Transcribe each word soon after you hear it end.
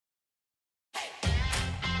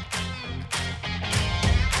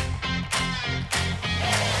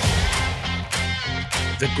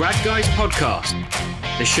the Grad Guys podcast,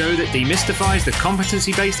 the show that demystifies the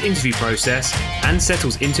competency-based interview process and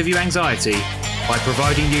settles interview anxiety by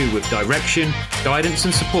providing you with direction, guidance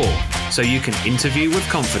and support so you can interview with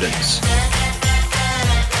confidence.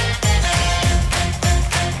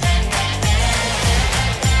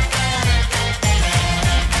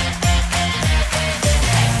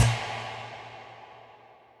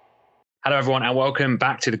 Hello everyone and welcome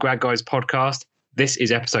back to the Grad Guys podcast. This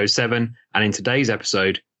is episode 7, and in today's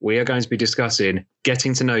episode, we are going to be discussing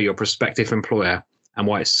getting to know your prospective employer and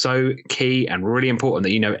why it's so key and really important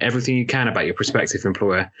that you know everything you can about your prospective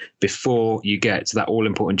employer before you get to that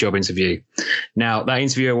all-important job interview. Now, that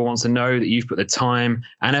interviewer will want to know that you've put the time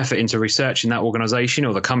and effort into researching that organization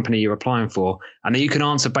or the company you're applying for, and that you can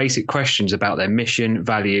answer basic questions about their mission,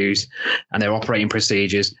 values, and their operating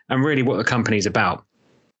procedures, and really what the company's about.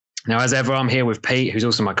 Now, as ever, I'm here with Pete, who's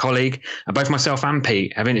also my colleague, and both myself and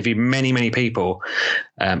Pete have interviewed many people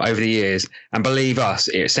over the years. And believe us,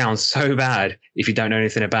 it sounds so bad if you don't know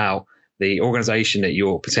anything about the organisation that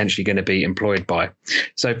you're potentially going to be employed by.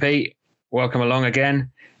 So, Pete, welcome along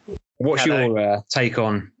again. What's your take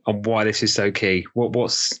on why this is so key?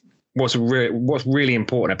 What's really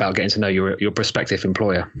important about getting to know your prospective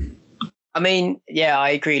employer? I mean, yeah,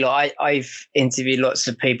 I agree. Like, I've interviewed lots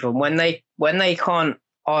of people, and when they can't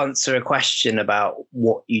answer a question about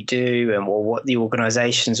what you do and what the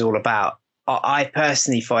organization's all about, I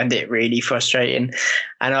personally find it really frustrating.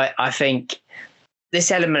 And I think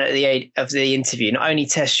this element of the interview not only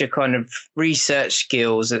tests your kind of research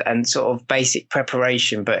skills and sort of basic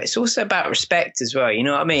preparation, but it's also about respect as well. You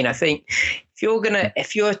know what I mean? I think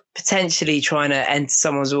if you're potentially trying to enter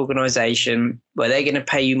someone's organization where they're going to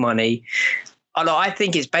pay you money, I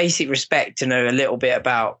think it's basic respect to know a little bit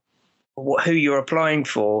about who you're applying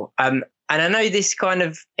for. And I know this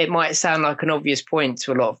it might sound like an obvious point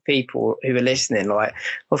to a lot of people who are listening, like,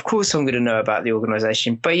 of course I'm going to know about the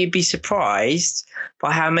organization, but you'd be surprised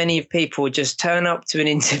by how many of people just turn up to an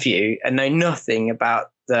interview and know nothing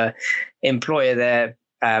about the employer they're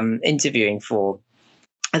interviewing for.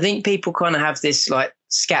 I think people kind of have this like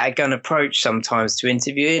scattergun approach sometimes to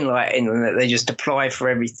interviewing, like in that they just apply for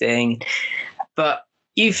everything. But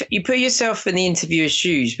you put yourself in the interviewer's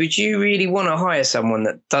shoes. Would you really want to hire someone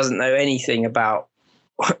that doesn't know anything about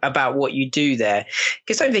what you do there?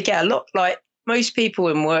 Because don't forget, a lot, like most people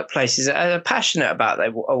in workplaces are passionate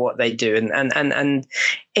about what they do. And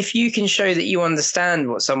if you can show that you understand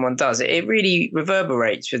what someone does, it really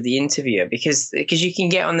reverberates with the interviewer because you can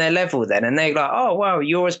get on their level then. And they're like, oh, wow,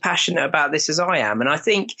 you're as passionate about this as I am. And I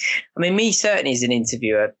mean, me certainly as an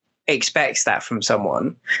interviewer expects that from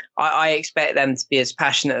someone. I expect them to be as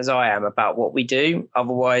passionate as I am about what we do.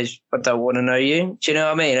 Otherwise, I don't want to know you. Do you know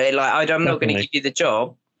what I mean? Like, I'm not going to give you the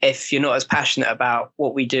job if you're not as passionate about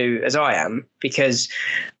what we do as I am, because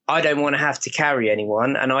I don't want to have to carry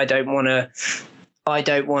anyone, and I don't want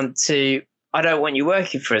you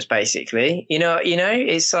working for us, basically. You know,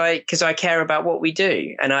 it's like, because I care about what we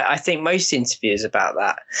do, and I think most interviewers about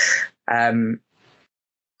that. And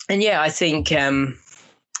yeah, I think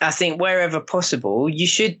wherever possible, you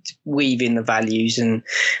should weave in the values and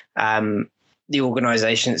the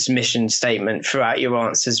organisation's mission statement throughout your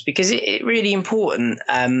answers, because it's really important.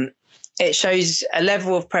 It shows a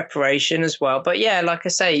level of preparation as well. But yeah, like I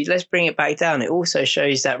say, let's bring it back down. It also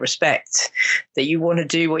shows that respect that you want to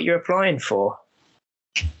do what you're applying for.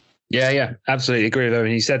 Yeah, absolutely agree with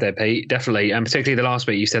everything you said there, Pete. Definitely, and particularly the last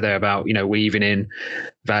bit you said there about weaving in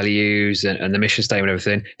values and the mission statement and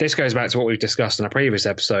everything. This goes back to what we've discussed in a previous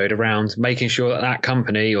episode around making sure that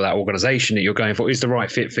company or that organisation that you're going for is the right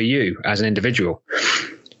fit for you as an individual.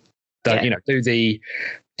 That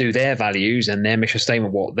do their values and their mission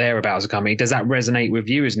statement, what they're about as a company, does that resonate with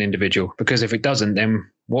you as an individual? Because if it doesn't, then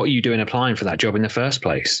what are you doing applying for that job in the first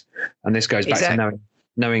place? And this goes back to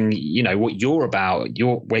knowing what you're about,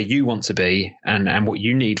 where you want to be, and what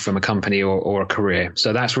you need from a company or a career.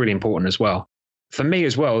 So that's really important as well. For me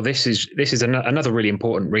as well, this is another really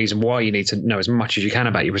important reason why you need to know as much as you can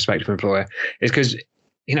about your prospective employer, is because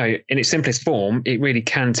in its simplest form, it really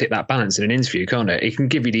can tip that balance in an interview, can't it? It can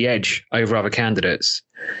give you the edge over other candidates.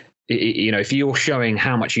 If you're showing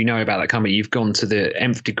how much you know about that company, you've gone to the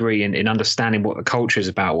nth degree in understanding what the culture is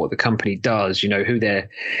about, what the company does, who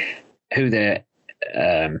their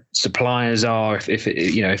suppliers are, if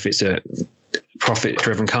it's a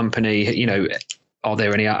profit-driven company, are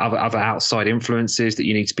there any other outside influences that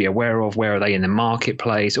you need to be aware of? Where are they in the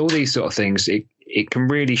marketplace? All these sort of things. It can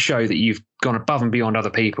really show that you've gone above and beyond other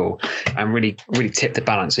people and really tip the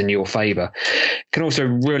balance in your favor. It can also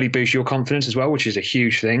really boost your confidence as well, which is a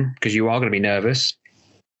huge thing because you are going to be nervous,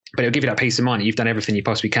 but it'll give you that peace of mind. You've done everything you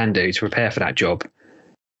possibly can do to prepare for that job.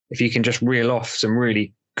 if you can just reel off some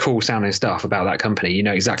really cool sounding stuff about that company, you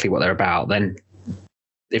know exactly what they're about, then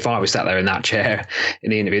if I was sat there in that chair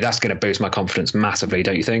in the interview, that's going to boost my confidence massively,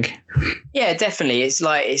 don't you think? Yeah, definitely. It's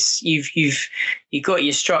like you've got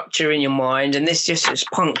your structure in your mind, and this just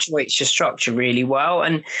punctuates your structure really well,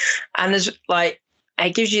 and as like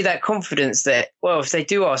it gives you that confidence that, well, if they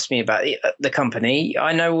do ask me about the company,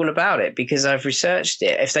 I know all about it because I've researched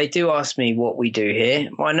it. If they do ask me what we do here,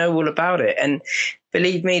 I know all about it. And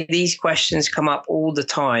believe me, these questions come up all the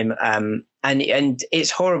time. And it's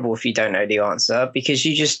horrible if you don't know the answer, because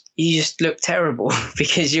you just look terrible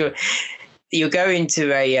because you're going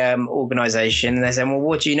to a organization and they say, well,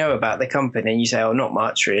 what do you know about the company? And you say, oh, not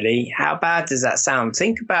much really. How bad does that sound?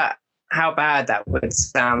 Think about how bad that would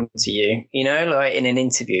sound to you, you know, like in an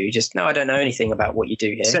interview. Just, no, I don't know anything about what you do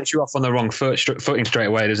here. It sets you off on the wrong footing straight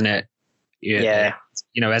away, doesn't it? Yeah.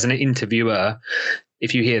 You know, as an interviewer,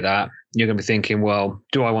 if you hear that, you're going to be thinking, well,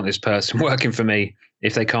 do I want this person working for me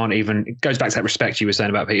if they can't even, it goes back to that respect you were saying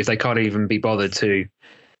about Pete, if they can't even be bothered to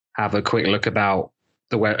have a quick look about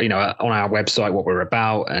the web, you know, on our website, what we're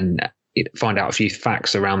about, and find out a few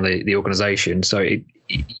facts around the organization. So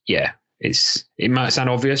it might sound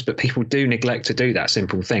obvious, but people do neglect to do that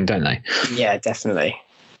simple thing, don't they? Yeah, definitely.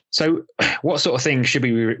 So what sort of things should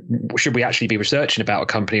we actually be researching about a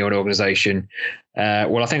company or an organization?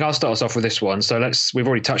 Well, I think I'll start us off with this one. So we've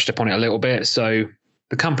already touched upon it a little bit. So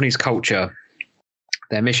the company's culture,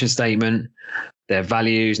 their mission statement, their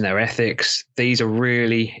values and their ethics, these are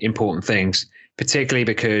really important things, particularly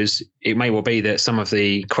because it may well be that some of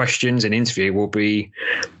the questions in interview will be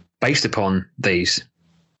based upon these.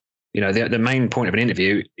 You know, the main point of an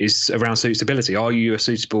interview is around suitability. Are you a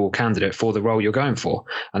suitable candidate for the role you're going for?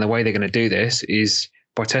 And the way they're going to do this is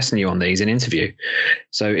by testing you on these in interview.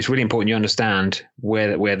 So it's really important you understand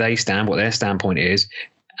where they stand, what their standpoint is,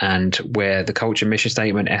 and where the culture, mission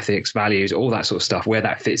statement, ethics, values, all that sort of stuff, where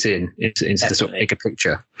that fits into the sort of bigger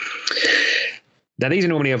picture. Now, these are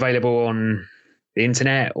normally available on the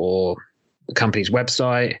internet or the company's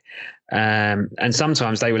website. And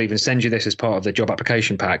sometimes they will even send you this as part of the job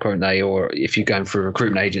application pack, won't they? Or if you're going through a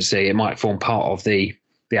recruitment agency, it might form part of the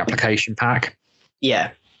application pack.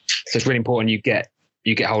 Yeah. So it's really important you get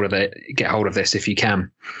hold of it, get hold of this if you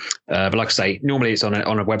can. But like I say, normally it's on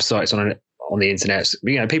a website, it's on the internet.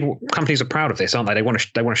 You know, companies are proud of this, aren't they? They want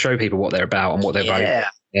to show people what they're about and what their value,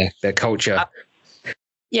 their culture.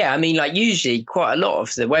 Yeah, I mean, like usually quite a lot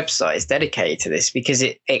of the website is dedicated to this because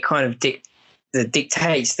it kind of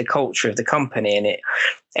dictates the culture of the company, and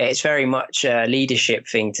it's very much a leadership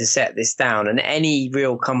thing to set this down. And any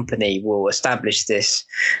real company will establish this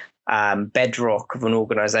bedrock of an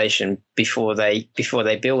organization before they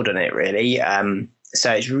build on it, really.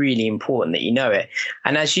 So it's really important that you know it.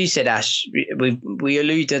 And as you said, Ash, we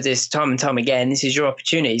allude to this time and time again. This is your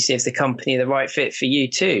opportunity to see if the company are the right fit for you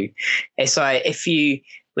too. It's like if you,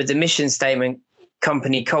 with the mission statement,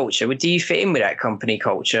 company culture, do you fit in with that company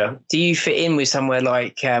culture? Do you fit in with somewhere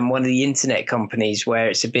like one of the internet companies where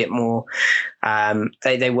it's a bit more,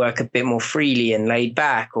 they work a bit more freely and laid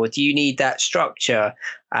back? Or do you need that structure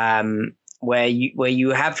where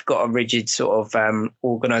you have got a rigid sort of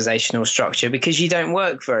organizational structure because you don't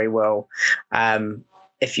work very well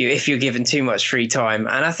if you're given too much free time?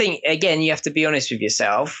 And I think, again, you have to be honest with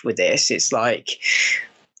yourself with this. It's like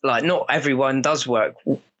not everyone does work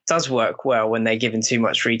well when they're given too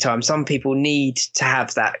much free time. Some people need to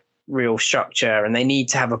have that real structure, and they need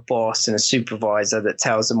to have a boss and a supervisor that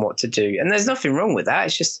tells them what to do. And there's nothing wrong with that.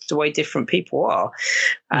 It's just the way different people are.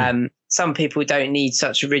 Some people don't need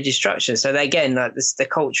such a rigid structure. So they, again, like this, the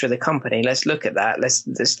culture of the company, let's look at that. Let's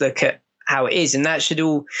look at how it is. And that should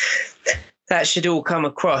all come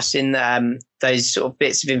across in those sort of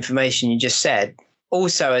bits of information you just said.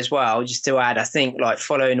 Also, as well, just to add, I think like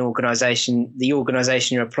following the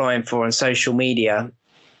organization you're applying for on social media.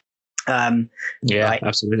 Like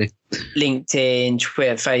absolutely. LinkedIn,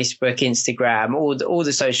 Twitter, Facebook, Instagram, all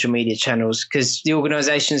the social media channels, because the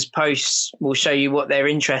organization's posts will show you what they're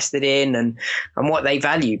interested in and what they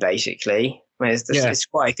value, basically. I mean, it's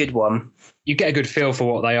quite a good one. You get a good feel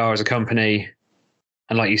for what they are as a company.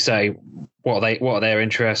 And like you say, what are their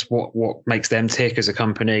interests, what makes them tick as a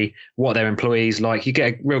company, what their employees like. You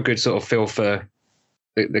get a real good sort of feel for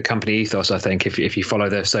the company ethos, I think, if you follow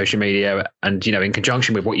their social media and, you know, in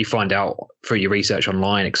conjunction with what you find out through your research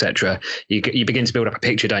online, etc., you begin to build up a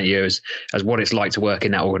picture, don't you, as what it's like to work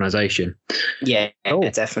in that organization. Yeah,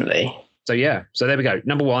 definitely. So there we go.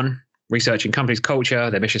 Number one, researching company's culture,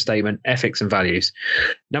 their mission statement, ethics and values.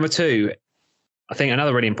 Number two, I think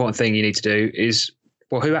another really important thing you need to do is,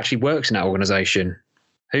 well, who actually works in that organization?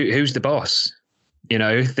 Who's the boss? You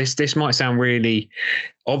know, this might sound really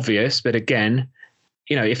obvious, but again,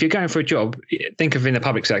 you know, if you're going for a job, think of in the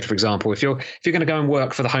public sector, for example, if you're going to go and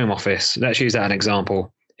work for the Home Office, let's use that as an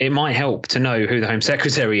example. It might help to know who the Home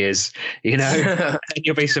Secretary is, you know, and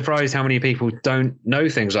you'll be surprised how many people don't know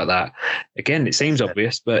things like that. Again, it seems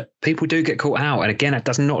obvious, but people do get caught out. And again, it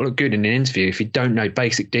does not look good in an interview if you don't know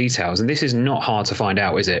basic details. And this is not hard to find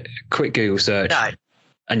out, is it? Quick Google search, No.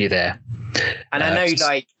 And you're there. And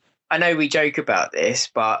I know we joke about this,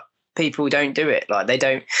 but people don't do it. Like they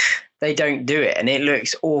don't do it, and it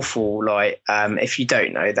looks awful. Like if you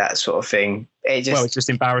don't know that sort of thing, it's just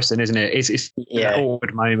embarrassing, isn't it? It's an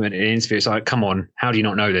awkward moment in an interview. It's like, come on, how do you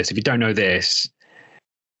not know this? If you don't know this,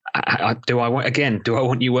 do I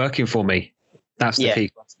want you working for me? That's the key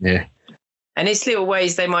question here. And it's little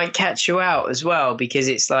ways they might catch you out as well, because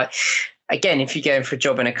it's like, again, if you're going for a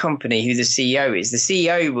job in a company, who the CEO is, the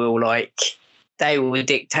CEO they will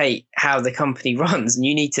dictate how the company runs, and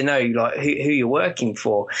you need to know like who you're working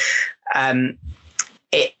for. And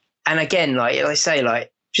again, like I say,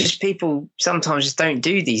 like just people sometimes just don't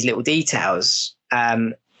do these little details.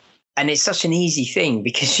 And it's such an easy thing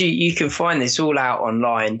because you can find this all out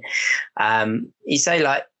online. You say,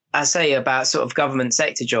 like I say about sort of government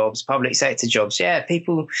sector jobs, public sector jobs. Yeah,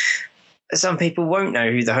 some people won't know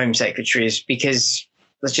who the Home Secretary is because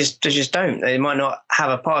they just don't. They might not have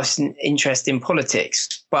a passing interest in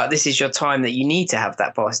politics, but this is your time that you need to have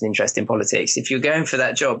that passing interest in politics. If you're going for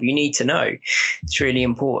that job, you need to know. It's really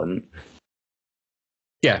important.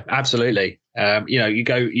 Yeah, absolutely.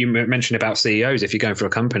 You mentioned about CEOs. If you're going for a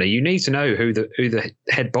company, you need to know who the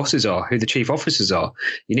head bosses are, who the chief officers are.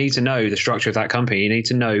 You need to know the structure of that company. You need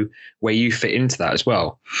to know where you fit into that as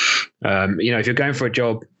well. If you're going for a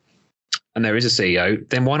job and there is a CEO,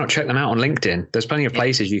 then why not check them out on LinkedIn? There's plenty of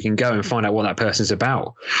places you can go and find out what that person's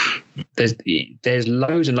about. There's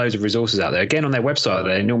loads and loads of resources out there. Again, on their website,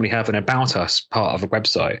 they normally have an About Us part of a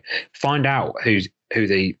website. Find out who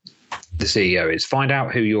the CEO is. Find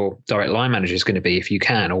out who your direct line manager is going to be if you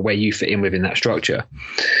can, or where you fit in within that structure.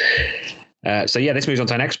 This moves on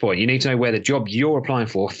to our next point. You need to know where the job you're applying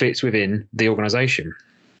for fits within the organization.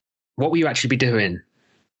 What will you actually be doing?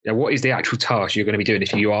 What is the actual task you're going to be doing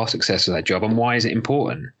if you are successful at that job, and why is it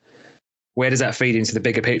important? Where does that feed into the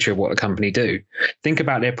bigger picture of what the company do? Think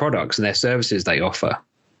about their products and their services they offer.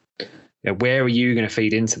 Where are you going to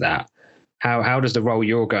feed into that? How does the role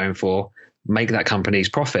you're going for make that company's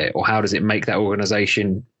profit, or how does it make that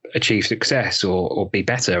organization achieve success or be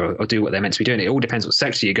better or do what they're meant to be doing? It all depends what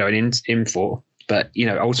sector you're going in for. But,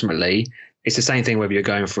 ultimately, it's the same thing whether you're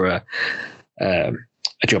going for a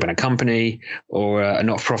job in a company or a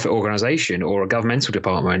not-for-profit organization or a governmental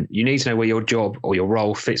department. You need to know where your job or your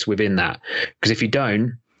role fits within that. Because if you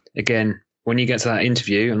don't, again, when you get to that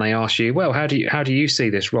interview and they ask you, well, how do you see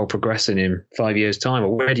this role progressing in 5 years' time,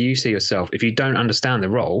 or where do you see yourself? If you don't understand the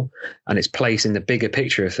role and its place in the bigger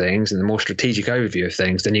picture of things and the more strategic overview of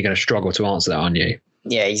things, then you're going to struggle to answer that, aren't you?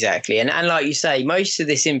 Yeah, exactly. And like you say, most of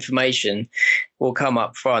this information will come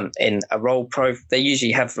up front in a role profile. They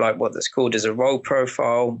usually have like what that's called as a role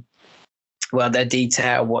profile. Well, they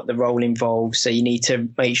detail what the role involves. So you need to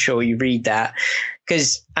make sure you read that.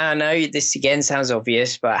 Because I know this again sounds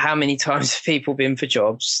obvious, but how many times have people been for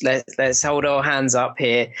jobs? Let's hold our hands up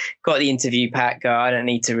here. Got the interview pack, go, I don't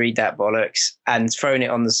need to read that bollocks, and thrown it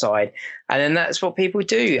on the side. And then that's what people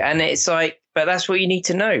do. And it's like, but that's what you need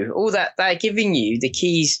to know. All that they're giving you the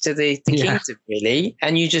keys to the kingdom, really,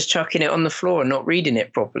 and you just chucking it on the floor and not reading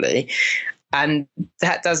it properly. And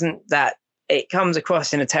it comes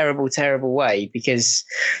across in a terrible, terrible way, because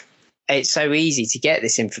it's so easy to get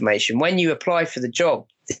this information. When you apply for the job,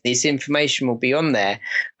 this information will be on there.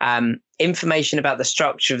 Information about the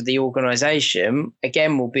structure of the organization,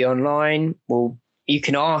 again, will be online. You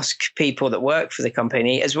can ask people that work for the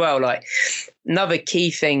company as well. Like, another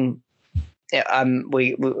key thing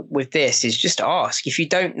with this is just ask. If you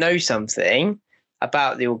don't know something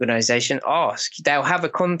about the organization, ask. They'll have a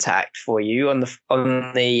contact for you on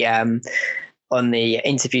the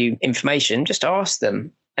interview information. Just ask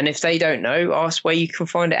them. And if they don't know, ask where you can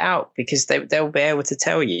find it out, because they'll be able to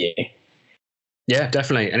tell you. Yeah,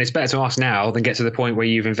 definitely. And it's better to ask now than get to the point where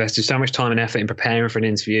you've invested so much time and effort in preparing for an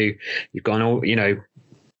interview. You've gone all,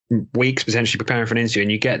 weeks potentially preparing for an interview,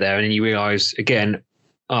 and you get there and then you realize again,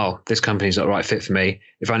 oh, this company's not the right fit for me.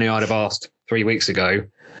 If only I'd have asked 3 weeks ago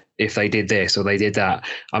if they did this or they did that.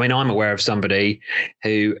 I mean, I'm aware of somebody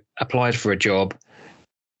who applied for a job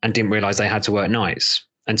and didn't realize they had to work nights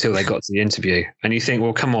until they got to the interview. And you think,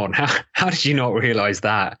 well, come on, how did you not realize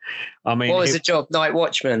that? I mean, what was the job? Night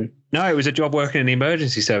watchman? No, it was a job working in the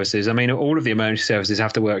emergency services. I mean, all of the emergency services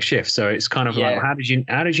have to work shifts. So it's kind of like, how did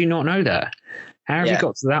you not know that? How have you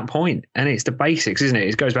got to that point? And it's the basics, isn't it?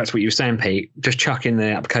 It goes back to what you were saying, Pete. Just chucking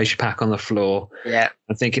the application pack on the floor. Yeah.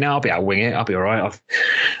 And thinking, I'll be able to wing it. I'll be all right.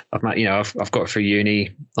 I've got through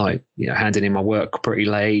uni, handing in my work pretty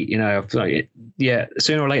late.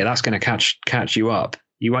 Sooner or later that's going to catch you up.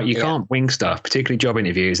 You can't wing stuff, particularly job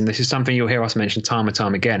interviews. And this is something you'll hear us mention time and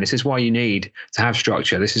time again. This is why you need to have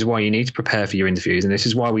structure. This is why you need to prepare for your interviews. And this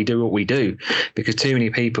is why we do what we do, because too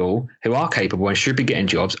many people who are capable and should be getting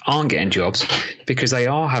jobs aren't getting jobs because they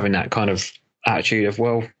are having that kind of attitude of,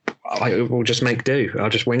 well, I will just make do.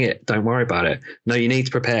 I'll just wing it. Don't worry about it. No, you need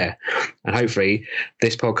to prepare. And hopefully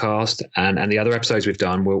this podcast and the other episodes we've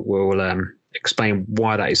done will explain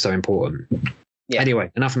why that is so important. Yeah.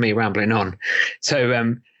 Anyway, enough of me rambling on.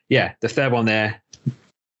 So, the third one there,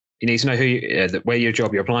 you need to know where your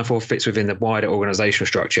job you're applying for fits within the wider organizational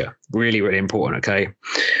structure. Really, really important. Okay.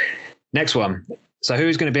 Next one. So,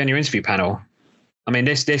 who's going to be on your interview panel? I mean,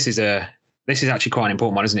 this is actually quite an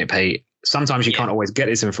important one, isn't it, Pete? Sometimes you can't always get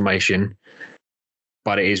this information,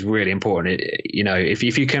 but it is really important.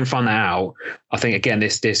 If you can find that out, I think again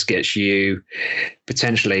this gets you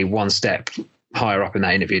potentially one step higher up in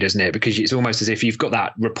that interview, doesn't it? Because it's almost as if you've got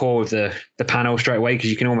that rapport with the panel straight away, because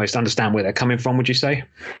you can almost understand where they're coming from. Would you say?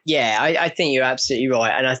 Yeah, I think you're absolutely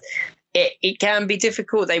right, and it can be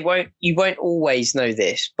difficult. You won't always know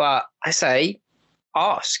this, but I say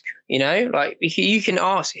ask. You can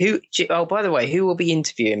ask who. Oh, by the way, who will be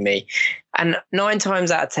interviewing me? And 9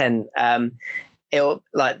 times out of 10,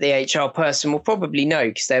 the HR person will probably know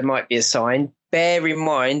because there might be a sign. Bear in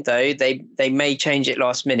mind, though, they may change it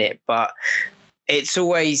last minute, but it's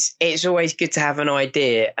always good to have an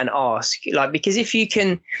idea and ask, because if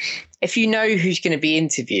you know who's going to be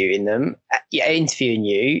interviewing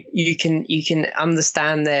you, you can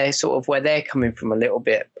understand their sort of where they're coming from a little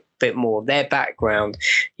bit more, their background.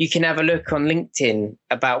 You can have a look on LinkedIn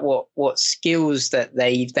about what skills that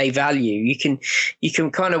they value. You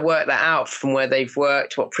can kind of work that out from where they've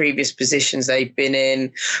worked, what previous positions they've been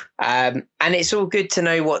in, and it's all good to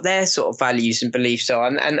know what their sort of values and beliefs are.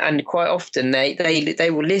 And quite often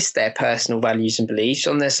they will list their personal values and beliefs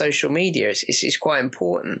on their social media. It's quite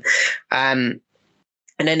important.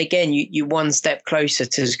 And then again, you one step closer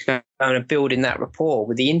to kind of building that rapport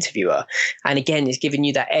with the interviewer. And again, it's giving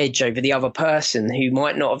you that edge over the other person who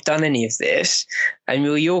might not have done any of this. And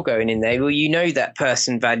you're going in there, that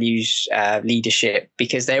person values leadership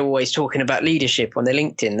because they're always talking about leadership on their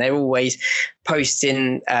LinkedIn. They're always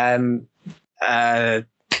posting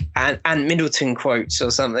and Middleton quotes or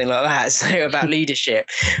something like that, so about leadership.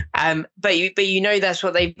 But that's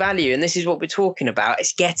what they value, and this is what we're talking about.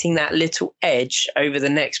 It's getting that little edge over the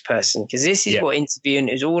next person, because this is what interviewing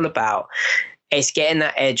is all about. It's getting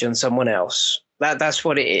that edge on someone else. That's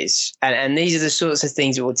what it is, and these are the sorts of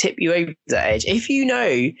things that will tip you over that edge. If you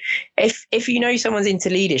know someone's into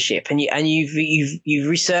leadership and you've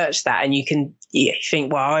researched that, and you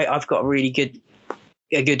think, well, I've got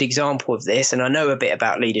a good example of this, and I know a bit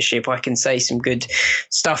about leadership, I can say some good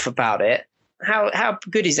stuff about it. How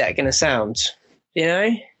good is that going to sound?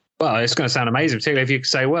 Well, it's going to sound amazing, particularly if you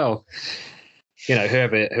say, well,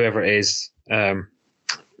 whoever it is,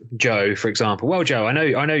 Joe, for example. Well, Joe, I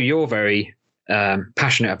know you're very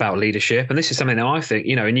passionate about leadership, and this is something that I think,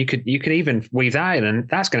 and you could even weave that in, and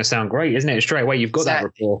that's going to sound great, isn't it? Straight away you've got that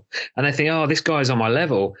rapport, and they think, oh, this guy's on my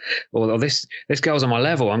level, or this girl's on my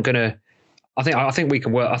level. I think we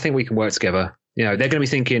can work. I think we can work together. They're going to be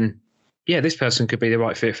thinking, yeah, this person could be the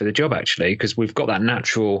right fit for the job, actually, because we've got that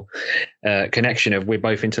natural connection of we're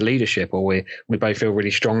both into leadership, or we both feel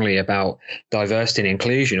really strongly about diversity and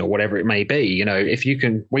inclusion, or whatever it may be. If you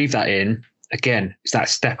can weave that in, again, it's that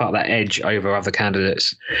step up, that edge over other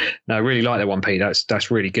candidates. No, I really like that one, Pete.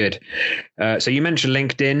 That's really good. So you mentioned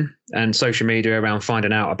LinkedIn and social media around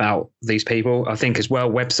finding out about these people. I think as well,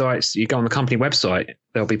 websites, you go on the company website,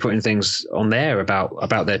 they'll be putting things on there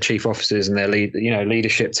about their chief officers and their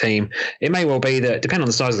leadership team. It may well be that, depending on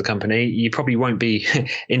the size of the company, you probably won't be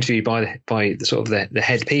interviewed by the sort of the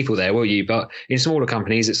head people there, will you? But in smaller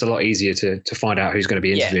companies, it's a lot easier to find out who's going to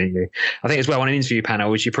be interviewing you. I think as well, on an interview panel,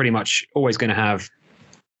 which you're pretty much always going to have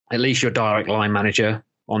at least your direct line manager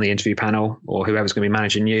on the interview panel, or whoever's going to be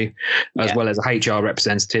managing you, as well as a HR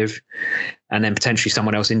representative, and then potentially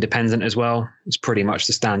someone else independent as well. It's pretty much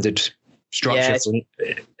the standard structure for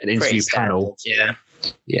an interview panel.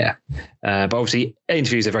 But obviously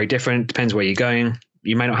interviews are very different. Depends where you're going.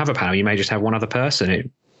 You may not have a panel. You may just have one other person.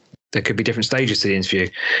 There could be different stages to the interview.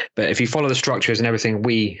 But if you follow the structures and everything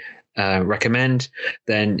we recommend,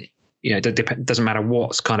 then it doesn't matter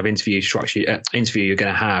what kind of interview you're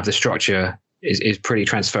going to have. The structure is pretty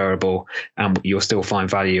transferable, and you'll still find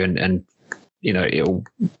value and it'll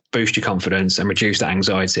boost your confidence and reduce that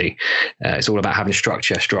anxiety. It's all about having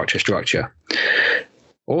structure.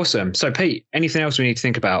 Awesome. So Pete, anything else we need to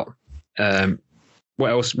think about? What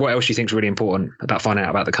else do you think is really important about finding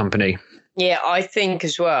out about the company? Yeah, I think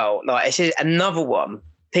as well, like this is another one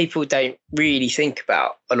people don't really think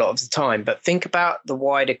about a lot of the time, but think about the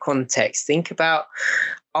wider context. Think about,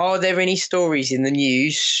 are there any stories in the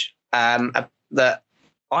news that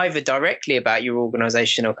either directly about your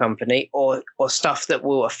organization or company, or stuff that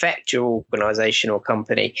will affect your organization or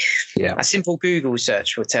company? Yeah. A simple Google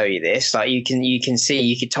search will tell you this. Like you can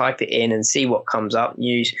type it in and see what comes up,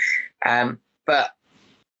 news. But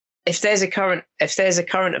if there's a current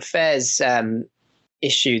affairs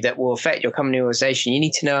issue that will affect your company or organization, you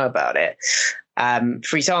need to know about it.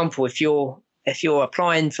 For example, if you're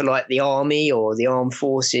applying for like the army or the armed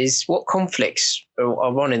forces, what conflicts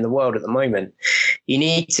are on in the world at the moment? You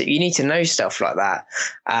need to know stuff like that.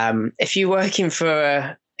 If you're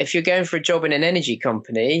going for a job in an energy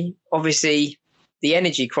company, obviously the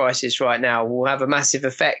energy crisis right now will have a massive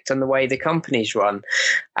effect on the way the companies run.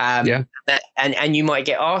 And you might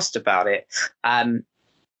get asked about it.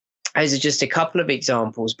 Those are just a couple of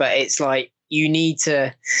examples, but it's like you need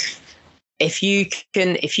to, if you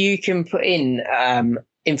can put in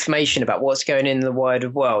information about what's going on in the wider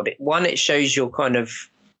world, it shows you're kind of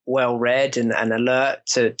well read and alert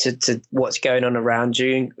to what's going on around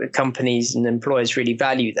you. Companies and employers really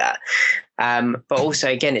value that. But also,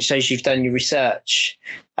 again, it shows you've done your research.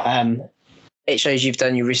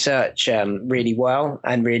 Really well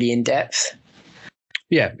and really in depth.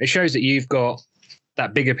 Yeah, it shows that you've got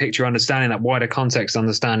that bigger picture understanding, that wider context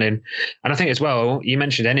understanding. And I think as well, you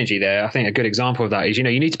mentioned energy there. I think a good example of that is, you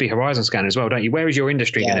need to be horizon scanning as well, don't you? Where is your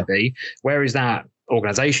industry going to be? Where is that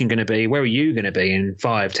organization going to be? Where are you going to be in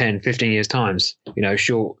 5, 10, 15 years times?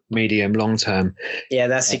 Short, medium, long term. Yeah,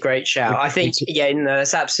 that's a great shout. I think,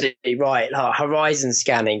 that's absolutely right. Like horizon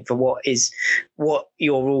scanning for what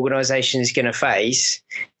your organization is going to face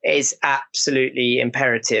is absolutely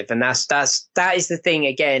imperative. And that is the thing.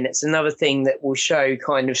 Again, it's another thing that will show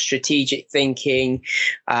kind of strategic thinking,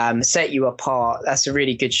 set you apart. That's a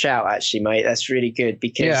really good shout, actually, mate. That's really good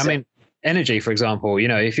because energy, for example,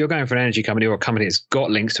 if you're going for an energy company or a company that's got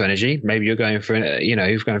links to energy, maybe you're going for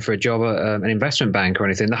a job at an investment bank or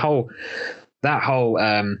anything. That whole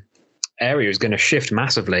area is going to shift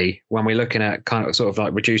massively when we're looking at kind of sort of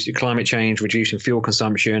like reducing climate change, reducing fuel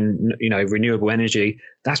consumption, renewable energy.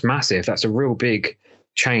 That's massive. That's a real big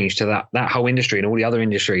change to that whole industry and all the other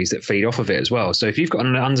industries that feed off of it as well. So if you've got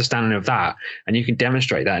an understanding of that and you can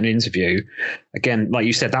demonstrate that in an interview, again, like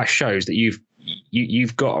you said, that shows that you've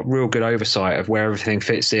got a real good oversight of where everything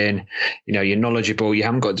fits in. You're knowledgeable. You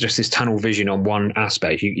haven't got just this tunnel vision on one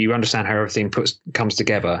aspect. You understand how everything comes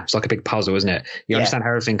together. It's like a big puzzle, isn't it? You understand how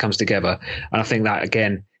everything comes together. And I think that,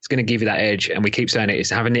 again, it's going to give you that edge. And we keep saying it's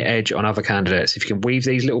having the edge on other candidates. If you can weave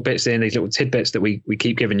these little bits in, these little tidbits that we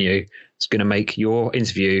keep giving you, it's going to make your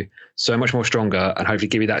interview so much more stronger and hopefully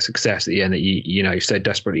give you that success at the end that you so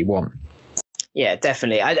desperately want. Yeah,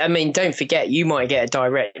 definitely. I mean, don't forget, you might get a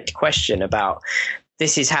direct question about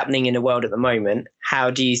this is happening in the world at the moment. How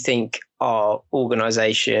do you think our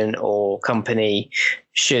organization or company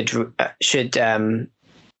should deal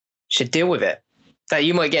with it? That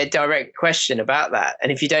you might get a direct question about that.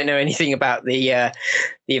 And if you don't know anything about the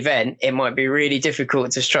event, it might be really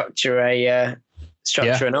difficult to structure an answer.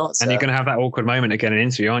 And you're going to have that awkward moment again in an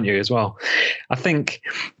interview, aren't you, as well? I think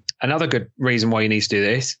another good reason why you need to do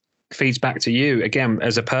this feeds back to you again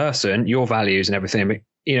as a person, your values and everything.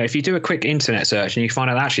 If you do a quick internet search and you find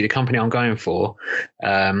out actually the company I'm going for,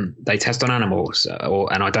 they test on animals,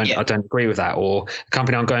 and I don't agree with that, or the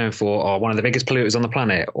company I'm going for are one of the biggest polluters on the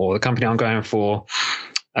planet, or the company I'm going for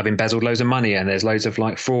have embezzled loads of money and there's loads of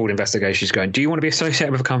like fraud investigations going. Do you want to be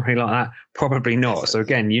associated with a company like that? Probably not. So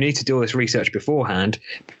again, you need to do all this research beforehand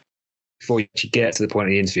before you get to the point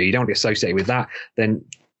of the interview. You don't want to be associated with that. Then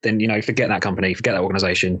forget that company, forget that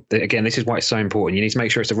organization. Again, this is why it's so important. You need to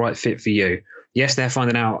make sure it's the right fit for you. Yes, they're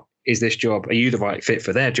finding out, are you the right fit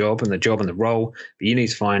for their job and the role? But you need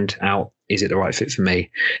to find out, is it the right fit for me?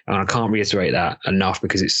 And I can't reiterate that enough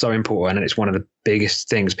because it's so important. And it's one of the biggest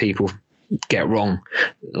things people get wrong.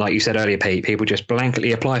 Like you said earlier, Pete, people just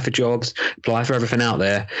blanketly apply for jobs, apply for everything out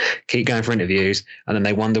there, keep going for interviews, and then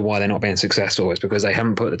they wonder why they're not being successful. It's because they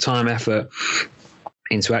haven't put the time, effort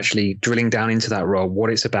into actually drilling down into that role, what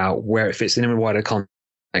it's about, where it fits in a wider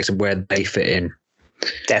context and where they fit in.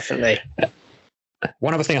 Definitely.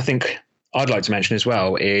 One other thing I think I'd like to mention as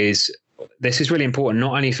well is this is really important,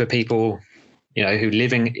 not only for people who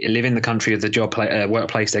live in the country of the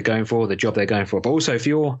workplace they're going for, the job they're going for. But also, if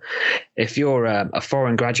you're a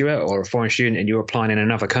foreign graduate or a foreign student and you're applying in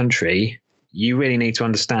another country, you really need to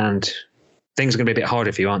understand things are going to be a bit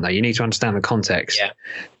harder for you, aren't they? You need to understand the context,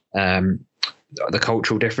 the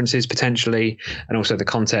cultural differences potentially, and also the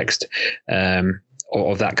context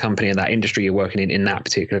of that company and that industry you're working in that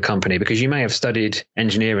particular company, because you may have studied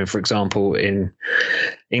engineering, for example, in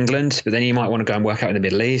England, but then you might want to go and work out in the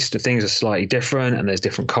Middle East. Things are slightly different and there's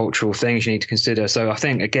different cultural things you need to consider. So I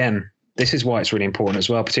think, again, this is why it's really important as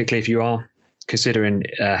well, particularly if you are considering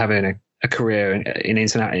having a career in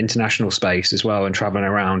international space as well and traveling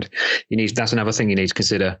around. That's another thing you need to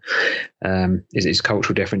consider, is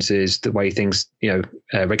cultural differences, the way things,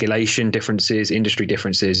 regulation differences, industry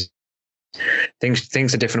differences.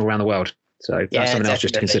 Things are different all around the world. So that's something else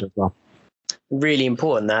just to consider as well. Really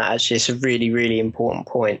important, that actually. It's a really, really important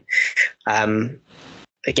point. Again,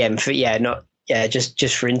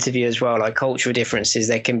 just for interview as well, like cultural differences,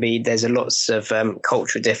 there's a lots of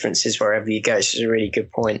cultural differences wherever you go. So it's a really good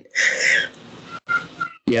point.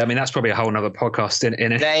 Yeah, I mean, that's probably a whole nother podcast in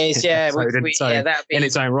it. That is, in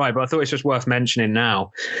its own right. But I thought it's just worth mentioning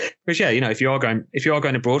now, because if you are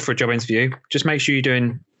going abroad for a job interview, just make sure you're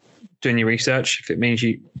doing your research. If it means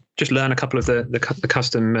you just learn a couple of the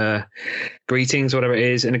custom greetings, whatever it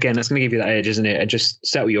is, and again, that's going to give you that edge, isn't it? And just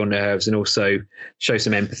settle your nerves and also show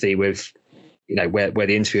some empathy with where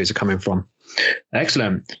the interviewers are coming from.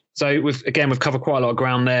 Excellent. So we've covered quite a lot of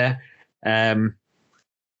ground there.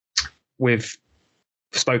 We've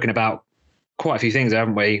spoken about quite a few things,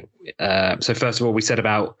 haven't we? So first of all, we said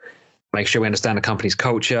about make sure we understand the company's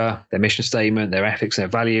culture, their mission statement, their ethics, their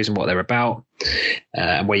values, and what they're about,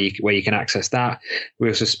 and where you can access that. We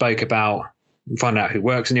also spoke about finding out who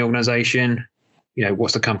works in the organization,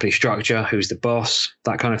 what's the company structure, who's the boss,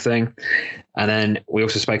 that kind of thing. And then we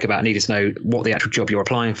also spoke about needing to know what the actual job you're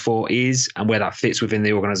applying for is and where that fits within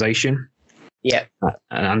the organization. Yeah.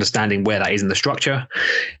 And understanding where that is in the structure.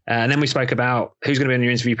 And then we spoke about who's going to be on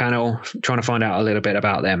your interview panel, trying to find out a little bit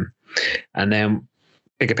about them. And then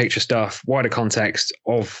bigger picture stuff, wider context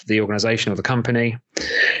of the organization or the company.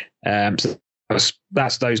 So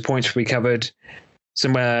that's those points we covered.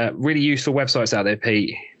 Some really useful websites out there,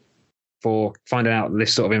 Pete, for finding out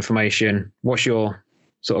this sort of information. What's your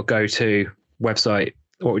sort of go-to website?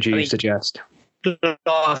 What would you suggest?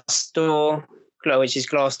 Glassdoor, which is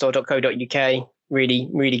glassdoor.co.uk. Really,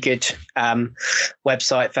 really good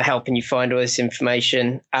website for helping you find all this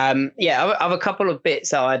information. I have a couple of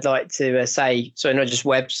bits that I'd like to say. So not just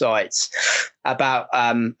websites about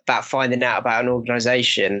finding out about an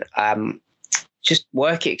organisation. Just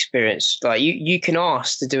work experience. Like you can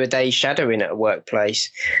ask to do a day's shadowing at a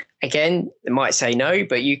workplace. Again, they might say no,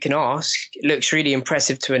 but you can ask. It looks really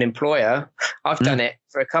impressive to an employer. I've done it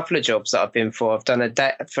for a couple of jobs that I've been for. I've done a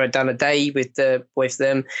day with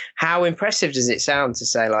them. How impressive does it sound to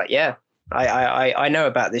say like, yeah, I know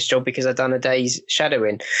about this job because I've done a day's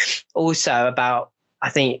shadowing. Also about, I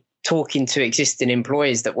think, talking to existing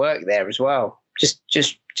employees that work there as well.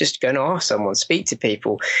 Just go and ask someone, speak to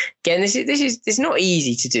people. Again, it's not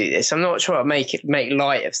easy to do this. I'm not trying to make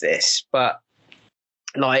light of this, but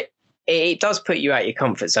like it does put you out your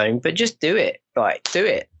comfort zone, but just do it. Like do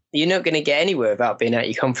it. You're not going to get anywhere without being out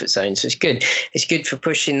your comfort zone. So it's good. It's good for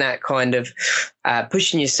pushing that kind of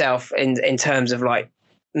pushing yourself in terms of like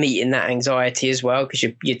meeting that anxiety as well, because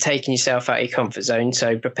you're taking yourself out of your comfort zone.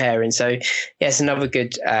 So preparing. So yeah, it's another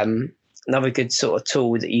good sort of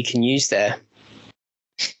tool that you can use there.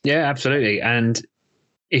 Yeah, absolutely. And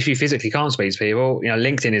if you physically can't speak to people,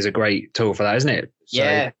 LinkedIn is a great tool for that, isn't it? So,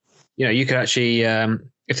 yeah. You could actually,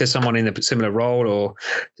 if there's someone in a similar role or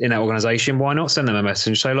in that organization, why not send them a message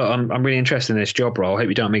and say, look, I'm really interested in this job role. I hope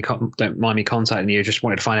you don't mind me contacting you. Just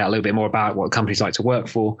wanted to find out a little bit more about what companies like to work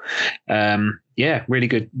for. Really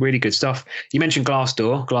good stuff. You mentioned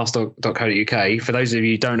Glassdoor, glassdoor.co.uk. For those of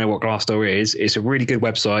you who don't know what Glassdoor is, it's a really good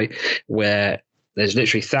website where there's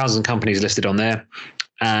literally thousands of companies listed on there,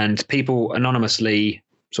 and people anonymously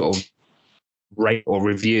sort of rate or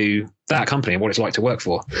review that company and what it's like to work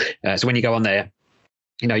for. So when you go on there,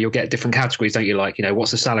 you'll get different categories, don't you? Like,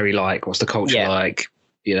 what's the salary like? What's the culture like?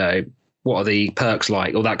 What are the perks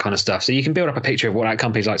like? All that kind of stuff. So you can build up a picture of what that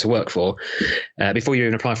company's like to work for before you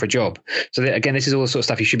even apply for a job. So again, this is all the sort of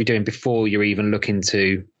stuff you should be doing before you're even looking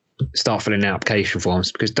to start filling out application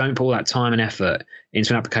forms, because don't put all that time and effort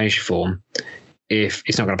into an application form if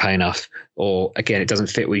it's not going to pay enough, or again, it doesn't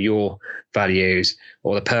fit with your values,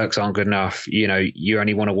 or the perks aren't good enough. You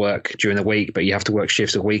only want to work during the week, but you have to work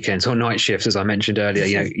shifts or weekends or night shifts, as I mentioned earlier.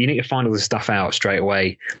 You need to find all this stuff out straight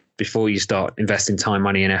away before you start investing time,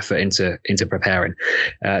 money, and effort into preparing.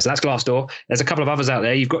 So that's Glassdoor. There's a couple of others out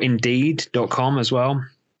there. You've got Indeed.com as well.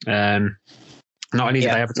 Not only do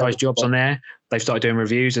they advertise jobs on there, they've started doing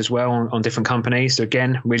reviews as well on different companies. So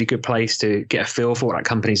again, really good place to get a feel for what that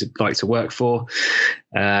companies like to work for.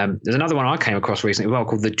 There's another one I came across recently as well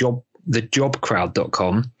called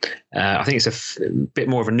thejobcrowd.com. I think it's a bit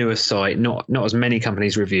more of a newer site, not as many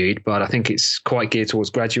companies reviewed, but I think it's quite geared towards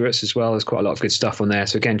graduates as well. There's quite a lot of good stuff on there.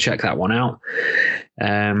 So again, check that one out.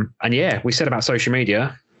 And yeah, we said about social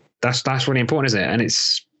media. That's really important, isn't it? And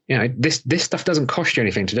it's, this stuff doesn't cost you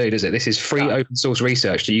anything to do, does it? This is free open source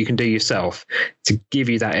research that you can do yourself to give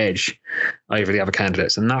you that edge over the other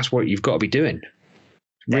candidates. And that's what you've got to be doing.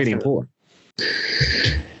 Really important.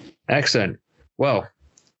 Excellent. Well,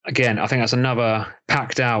 again, I think that's another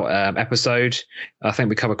packed out episode. I think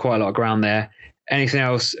we covered quite a lot of ground there. Anything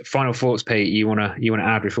else? Final thoughts, Pete, you want to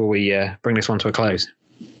add before we bring this one to a close?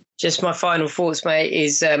 Just my final thoughts, mate,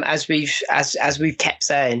 is as we've kept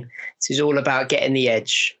saying, this is all about getting the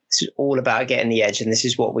edge. This is all about getting the edge, and this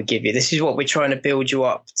is what we give you. This is what we're trying to build you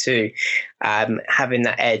up to, having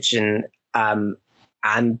that edge and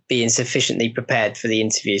being sufficiently prepared for the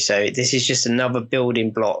interview. So this is just another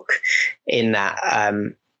building block in that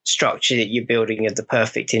structure that you're building of the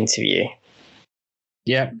perfect interview.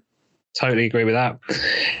 Yeah, totally agree with that.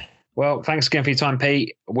 Well, thanks again for your time,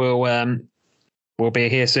 Pete. We'll be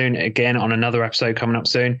here soon again on another episode coming up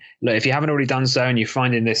soon. Look, if you haven't already done so and you're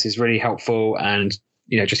finding this is really helpful and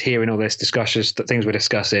just hearing all this discussions, the things we're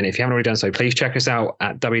discussing, if you haven't already done so, please check us out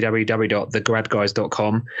at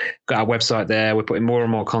www.thegradguys.com. Got our website there. We're putting more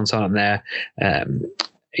and more content on there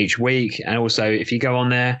each week. And also, if you go on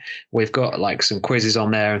there, we've got like some quizzes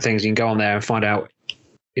on there and things. You can go on there and find out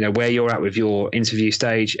where you're at with your interview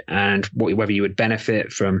stage and whether you would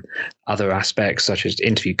benefit from other aspects such as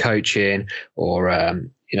interview coaching or,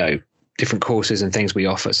 different courses and things we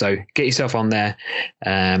offer. So get yourself on there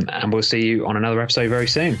and we'll see you on another episode very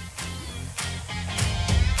soon.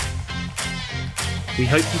 We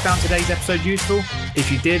hope you found today's episode useful.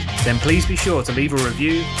 If you did, then please be sure to leave a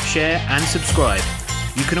review, share and subscribe.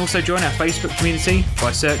 You can also join our Facebook community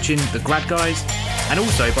by searching The Grad Guys and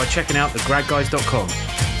also by checking out thegradguys.com.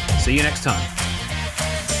 See you next time.